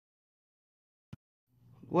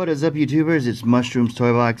What is up, YouTubers? It's Mushrooms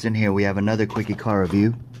Toy Box, and here we have another Quickie Car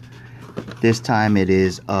review. This time it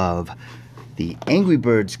is of the Angry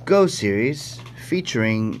Birds Go series,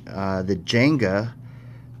 featuring the Jenga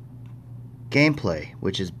gameplay,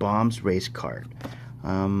 which is Bomb's Race Kart.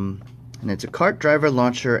 And it's a kart driver,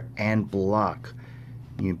 launcher, and block.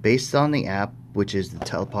 Based on the app, which is the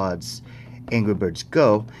Telepod's Angry Birds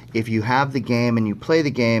Go. If you have the game and you play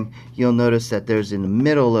the game, you'll notice that there's in the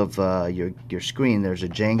middle of your screen, there's a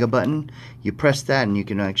Jenga button. You press that and you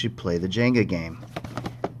can actually play the Jenga game.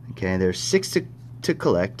 Okay, there's 6 to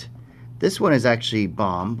collect. This one is actually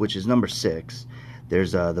Bomb, which is number 6.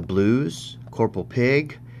 There's the Blues, Corporal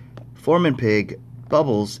Pig, Foreman Pig,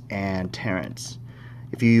 Bubbles, and Terrence.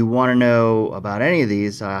 If you want to know about any of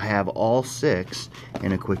these, I have all 6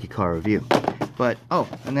 in a Quickie Car review. But, oh,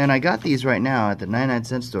 and then I got these right now at the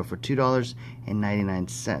 99-cent store for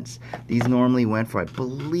 $2.99. These normally went for, I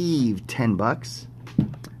believe, 10 bucks.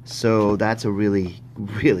 So that's a really,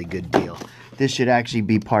 really good deal. This should actually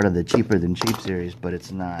be part of the Cheaper Than Cheap series, but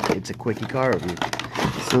it's not. It's a Quickie Car review.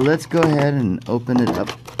 So let's go ahead and open it up.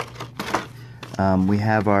 We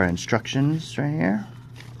have our instructions right here.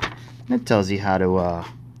 And it tells you how to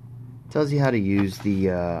use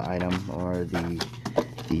the item or the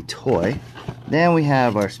toy. Then we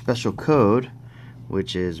have our special code,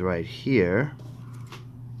 which is right here.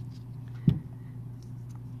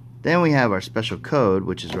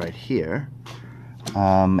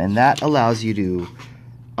 And that allows you to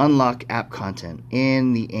unlock app content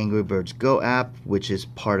in the Angry Birds Go app, which is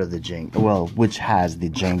part of the Jenga, well, which has the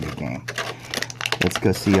Jenga game. Let's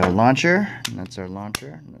go see our launcher. And that's our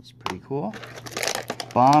launcher. And that's pretty cool.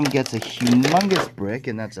 Bomb gets a humongous brick,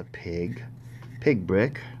 and that's a pig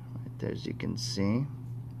brick. As you can see,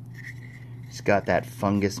 he's got that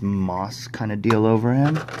fungus moss kind of deal over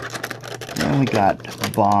him. Then we got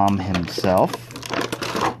Bomb himself,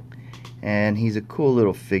 and he's a cool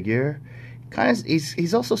little figure.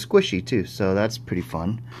 He's also squishy too, so that's pretty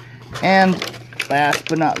fun. And last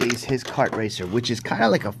but not least, his kart racer, which is kind of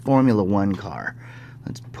like a Formula 1 car.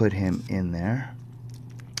 Let's put him in there.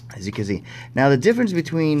 As you can see, now the difference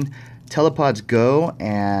between Telepod's Go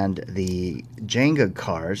and the Jenga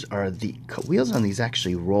cars are the wheels on these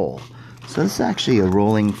actually roll. So this is actually a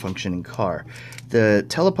rolling functioning car. The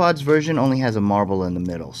Telepod's version only has a marble in the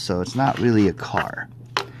middle, so it's not really a car.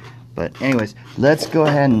 But anyways, let's go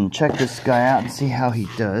ahead and check this guy out and see how he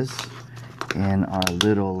does in our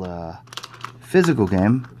little physical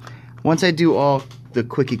game. Once I do all the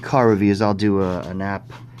Quickie Car reviews, I'll do an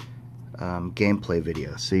app gameplay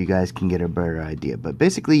video so you guys can get a better idea. But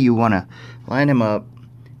basically, you want to line him up,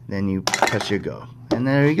 then you press your go, and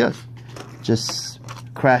there he goes. Just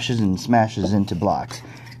crashes and smashes into blocks.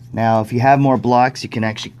 Now, if you have more blocks, you can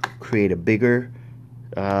actually create a bigger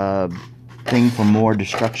thing for more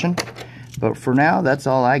destruction. But for now, that's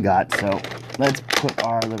all I got. So let's put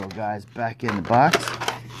our little guys back in the box.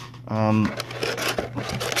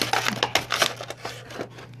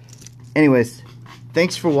 Anyways,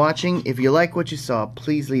 thanks for watching. If you like what you saw,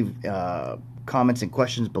 please leave comments and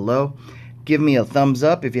questions below. Give me a thumbs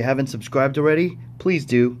up. If you haven't subscribed already, please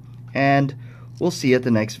do. And we'll see you at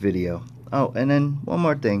the next video. Oh, and then one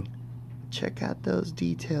more thing. Check out those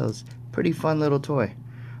details. Pretty fun little toy.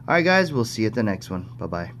 Alright guys, we'll see you at the next one.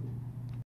 Bye-bye.